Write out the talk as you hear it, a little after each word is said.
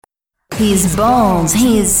He's bold,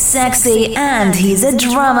 he's sexy, and he's a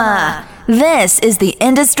drummer. This is the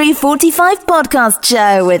Industry 45 Podcast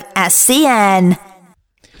Show with SCN.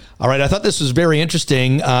 All right, I thought this was very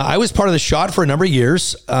interesting. I was part of the shot for a number of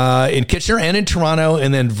years in Kitchener and in Toronto,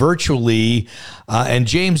 and then virtually. And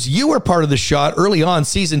James, you were part of the shot early on,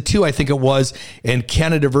 season 2, I think it was, in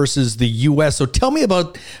Canada versus the U.S. So tell me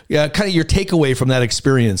about kind of your takeaway from that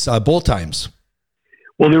experience, both times.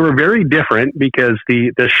 Well, they were very different because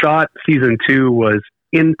the shot season 2 was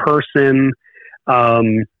in person.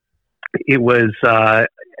 It was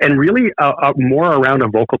and really more around a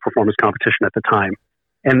vocal performance competition at the time.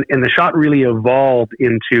 And the shot really evolved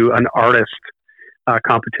into an artist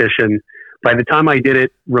competition. By the time I did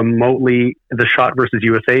it remotely, the shot versus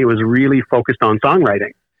USA, it was really focused on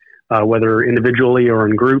songwriting, whether individually or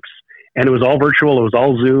in groups. And it was all virtual. It was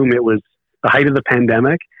all Zoom. It was the height of the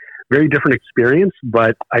pandemic. Very different experience.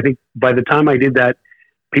 But I think by the time I did that,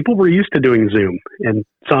 people were used to doing Zoom and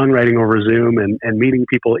songwriting over Zoom and meeting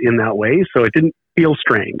people in that way. So it didn't feel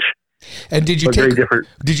strange. And did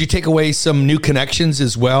you take away some new connections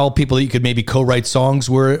as well? People that you could maybe co-write songs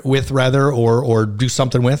with rather, or do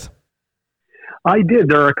something with? I did.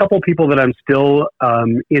 There are a couple people that I'm still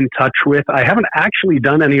in touch with. I haven't actually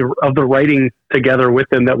done any of the writing together with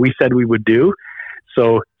them that we said we would do.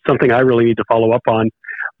 So something I really need to follow up on.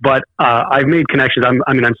 But I've made connections. I'm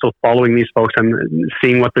still following these folks. I'm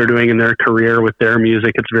seeing what they're doing in their career with their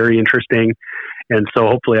music. It's very interesting. And so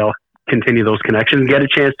hopefully I'll continue those connections, get a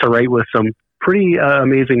chance to write with some pretty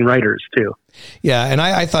amazing writers too. Yeah. And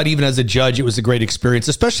I thought even as a judge, it was a great experience,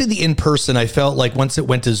 especially the in-person. I felt like once it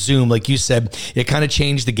went to Zoom, like you said, it kind of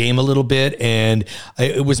changed the game a little bit, and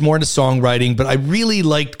it was more into songwriting, but I really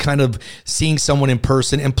liked kind of seeing someone in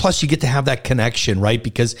person. And plus you get to have that connection, right?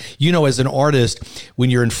 Because, you know, as an artist, when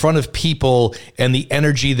you're in front of people and the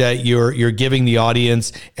energy that you're giving the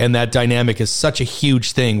audience and that dynamic is such a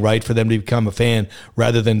huge thing, right? For them to become a fan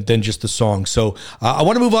rather than just the song. So I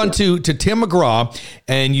want to move on to Tim McGraw,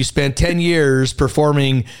 and you spent 10 years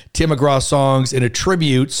performing Tim McGraw songs in a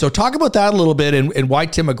tribute. So talk about that a little bit and why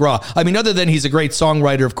Tim McGraw. I mean, other than he's a great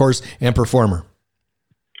songwriter, of course, and performer.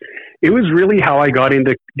 It was really how I got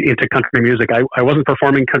into country music. I wasn't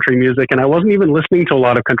performing country music, and I wasn't even listening to a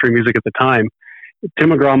lot of country music at the time. Tim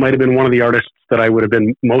McGraw might have been one of the artists that I would have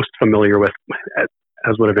been most familiar with,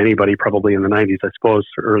 as would have anybody probably in the 90s, I suppose,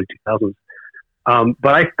 or early 2000s.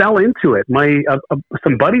 But I fell into it.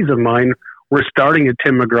 Some buddies of mine were starting a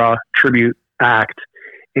Tim McGraw tribute act,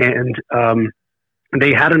 and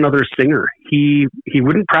they had another singer. He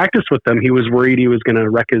wouldn't practice with them. He was worried he was going to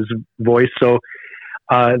wreck his voice. So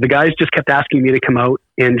the guys just kept asking me to come out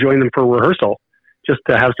and join them for rehearsal, just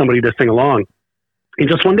to have somebody to sing along. And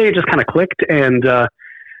just one day it just kind of clicked, and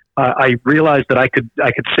I realized that I could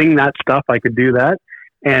sing that stuff. I could do that.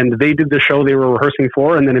 And they did the show they were rehearsing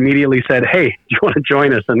for, and then immediately said, "Hey, do you want to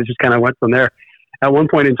join us?" And it just kind of went from there. At one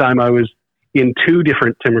point in time, I was in 2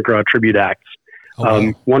 different Tim McGraw tribute acts,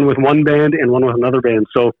 one with one band and one with another band.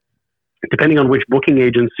 So depending on which booking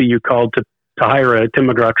agency you called to hire a Tim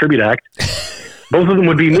McGraw tribute act, both of them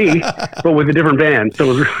would be me, but with a different band.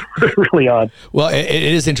 So it was really odd. Well, it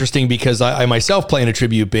is interesting because I myself play in a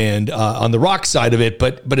tribute band on the rock side of it,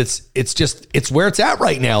 but it's where it's at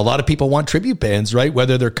right now. A lot of people want tribute bands, right?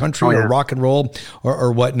 Whether they're country or rock and roll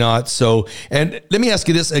or whatnot. So, and let me ask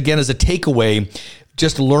you this again as a takeaway.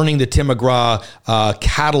 Just learning the Tim McGraw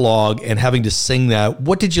catalog and having to sing that.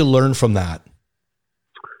 What did you learn from that?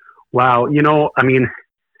 Wow.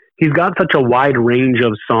 He's got such a wide range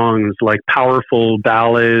of songs, like powerful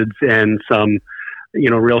ballads and some,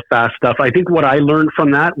 real fast stuff. I think what I learned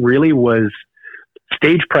from that really was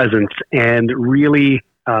stage presence, and really,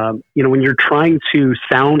 when you're trying to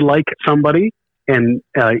sound like somebody and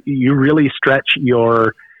you really stretch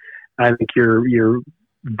your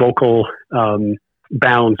vocal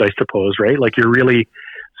bounds, I suppose, right? Like so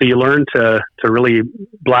you learn to really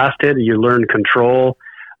blast it. You learn control.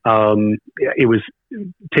 It was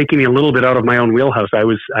taking me a little bit out of my own wheelhouse. I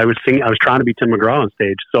was trying to be Tim McGraw on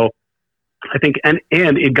stage. So I think, and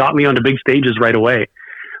it got me onto big stages right away.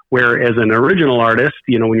 Where as an original artist,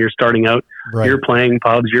 when you're starting out, right, you're playing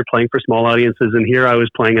pubs, you're playing for small audiences. And here I was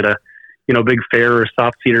playing at a, big fair or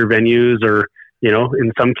soft theater venues, or,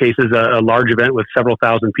 in some cases a large event with several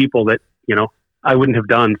thousand people that, I wouldn't have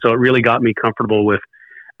done. So it really got me comfortable with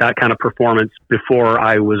that kind of performance before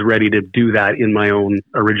I was ready to do that in my own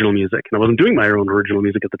original music. And I wasn't doing my own original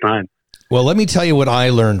music at the time. Well, let me tell you what I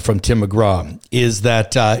learned from Tim McGraw is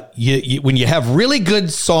that when you have really good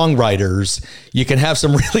songwriters, you can have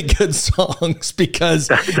some really good songs because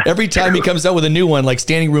every time he comes out with a new one, like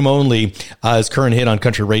Standing Room Only, his current hit on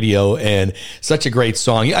country radio, and such a great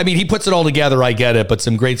song. I mean, he puts it all together, I get it, but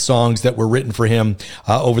some great songs that were written for him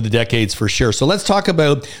over the decades for sure. So let's talk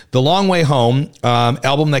about The Long Way Home,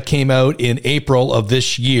 album that came out in April of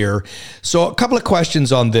this year. So a couple of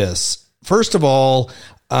questions on this. First of all,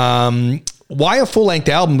 why a full-length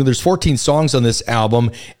album? There's 14 songs on this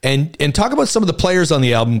album, and talk about some of the players on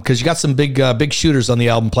the album because you got some big shooters on the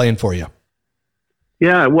album playing for you.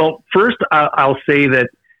 Yeah, well, first I'll say that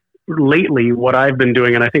lately what I've been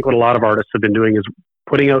doing, and I think what a lot of artists have been doing, is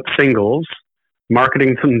putting out singles,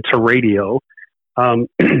 marketing them to radio. Pardon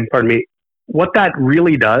me. What that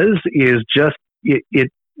really does is just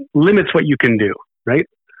it limits what you can do, right?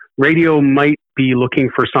 Radio might be looking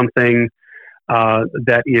for something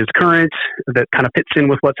that is current, that kind of fits in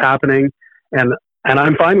with what's happening. And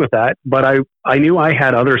I'm fine with that. But I knew I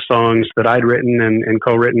had other songs that I'd written and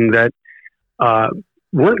co-written that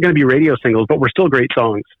weren't going to be radio singles, but were still great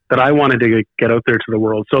songs that I wanted to get out there to the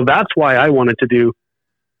world. So that's why I wanted to do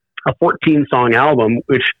a 14-song album,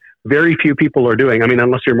 which very few people are doing. I mean,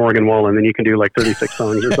 unless you're Morgan Wallen, then you can do like 36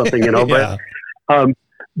 songs or something, you know. Yeah.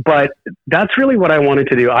 But that's really what I wanted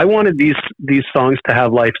to do. I wanted these songs to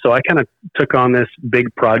have life. So I kind of took on this big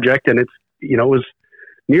project, and it was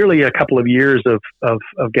nearly a couple of years of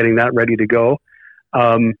getting that ready to go.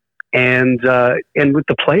 And with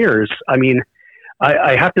the players, I mean,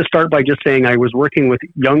 I have to start by just saying I was working with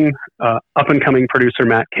young, up and coming producer,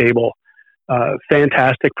 Matt Cable,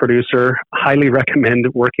 fantastic producer, highly recommend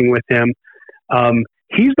working with him.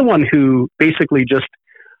 He's the one who basically just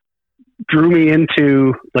drew me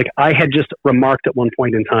into, like, I had just remarked at one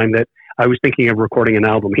point in time that I was thinking of recording an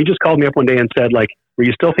album. He just called me up one day and said, like, were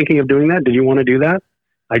you still thinking of doing that? Did you want to do that?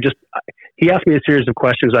 He asked me a series of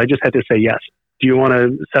questions. I just had to say yes. Do you want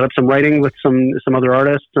to set up some writing with some other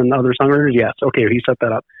artists and other songwriters? Yes. Okay. He set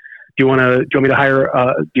that up. Do you want me to hire,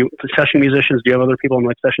 session musicians? Do you have other people? I'm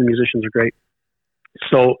like, session musicians are great.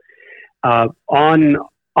 So, on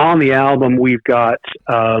the album, we've got,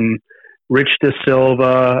 Rich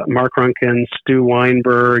DaSilva, Mark Rynkun, Stu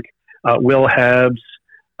Weinberg, Will Hebbs,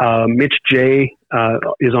 Mitch J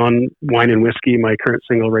is on Wine and Whiskey, my current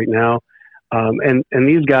single right now. And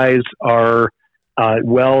these guys are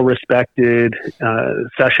well-respected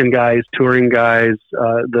session guys, touring guys,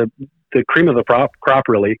 the cream of the crop,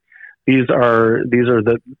 really. These are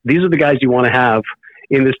the guys you want to have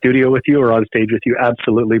in the studio with you or on stage with you,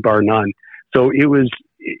 absolutely, bar none. So it was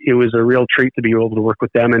a real treat to be able to work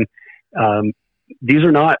with them. And these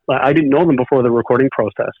are not, I didn't know them before the recording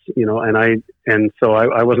process, and so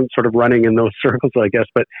I wasn't sort of running in those circles, I guess,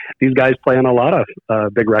 but these guys play on a lot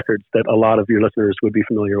of big records that a lot of your listeners would be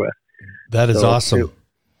familiar with. That is awesome.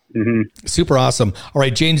 Mm-hmm. Super awesome. All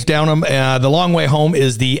right, James Downham, The Long Way Home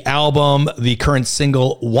is the album, the current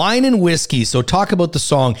single, Wine and Whiskey. So talk about the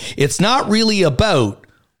song. It's not really about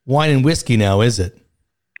wine and whiskey now, is it?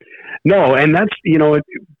 No, and that's,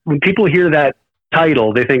 when people hear that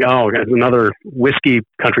title, they think, oh, it's another whiskey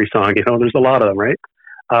country song. There's a lot of them, right?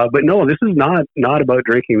 But no, this is not about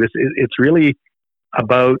drinking. It's really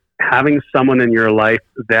about having someone in your life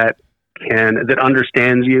that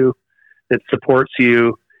understands you, that supports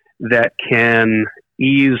you, that can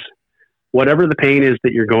ease whatever the pain is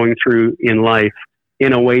that you're going through in life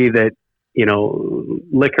in a way that,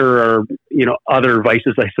 liquor or, other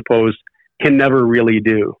vices, I suppose, can never really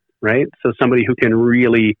do, right? So somebody who can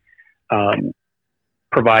really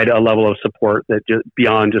provide a level of support that just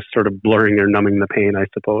beyond just sort of blurring or numbing the pain, I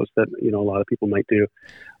suppose, that, a lot of people might do.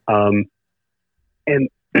 And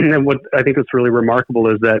what I think is really remarkable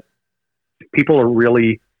is that people are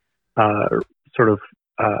really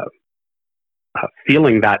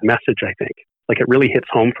feeling that message, I think. Like, it really hits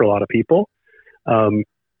home for a lot of people. And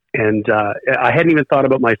I hadn't even thought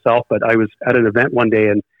about myself, but I was at an event one day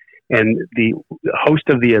and the host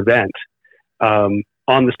of the event,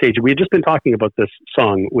 on the stage, we had just been talking about this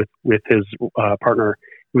song with his partner.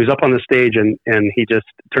 He was up on the stage and he just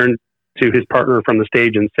turned to his partner from the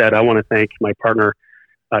stage and said, I want to thank my partner.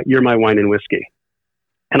 You're my wine and whiskey.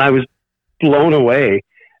 And I was blown away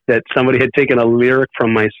that somebody had taken a lyric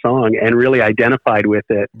from my song and really identified with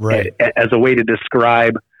it, right, as a way to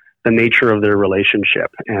describe the nature of their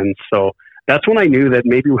relationship. And so that's when I knew that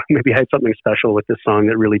maybe I had something special with this song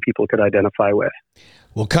that really people could identify with.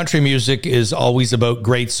 Well, country music is always about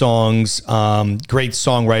great songs, great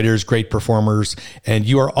songwriters, great performers, and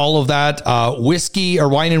you are all of that. Whiskey, or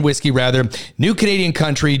Wine and Whiskey, rather. New Canadian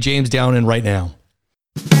country, James Downham right now.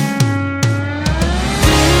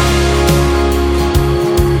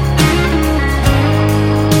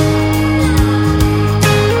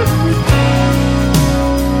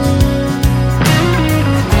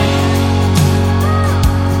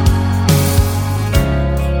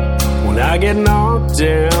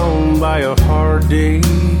 day,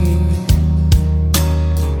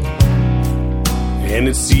 and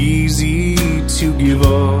it's easy to give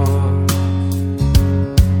up.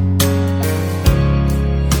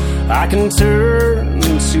 I can turn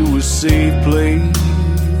to a safe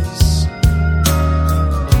place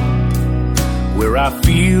where I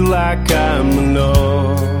feel like I'm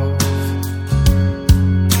enough.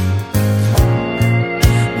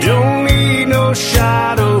 Don't need no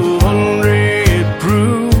shot of 100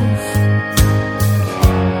 proof,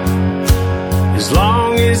 as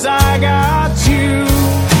long as I got you.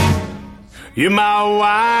 You're my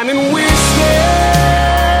wine and whiskey.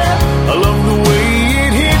 I love the way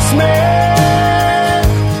it hits me.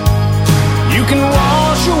 You can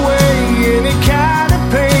wash away any kind of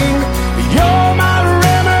pain. You're my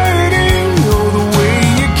remedy. Oh, the way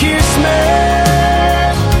you kiss me,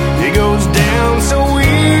 it goes down so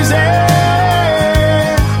easy,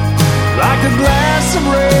 like a glass of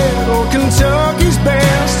red or Kentucky's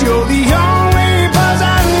best. You're the only buzz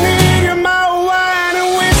I need. You're my wine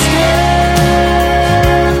and whiskey.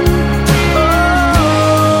 Oh.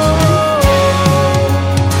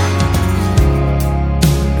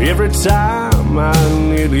 Every time I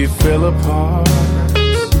nearly fell apart,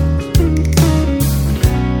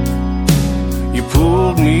 you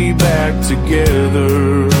pulled me back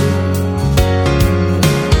together.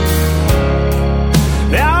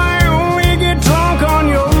 Now I only get drunk on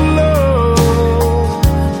your love,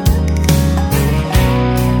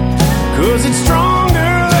 'cause it's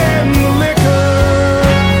stronger than the liquor.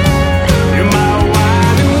 You're my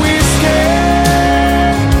wine and whiskey.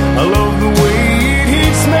 I love the way it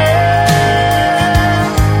hits me.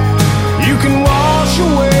 You can wash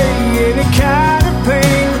away any kind of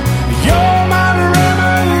pain. You're my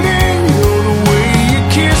remedy. You're the way you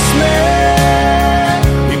kiss me.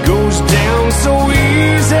 It goes down so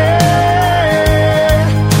easy,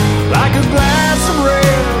 like a glass of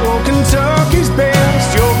red or Kentucky's best.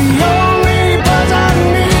 You're the only buzz I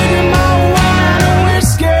need in my wine and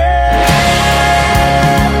whiskey.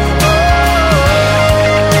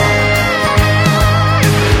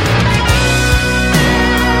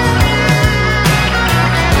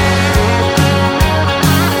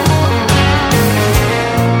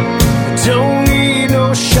 Don't need no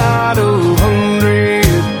shot of 100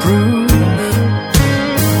 proof,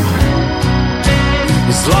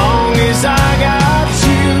 as long as I got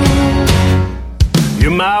you.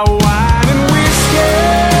 You're my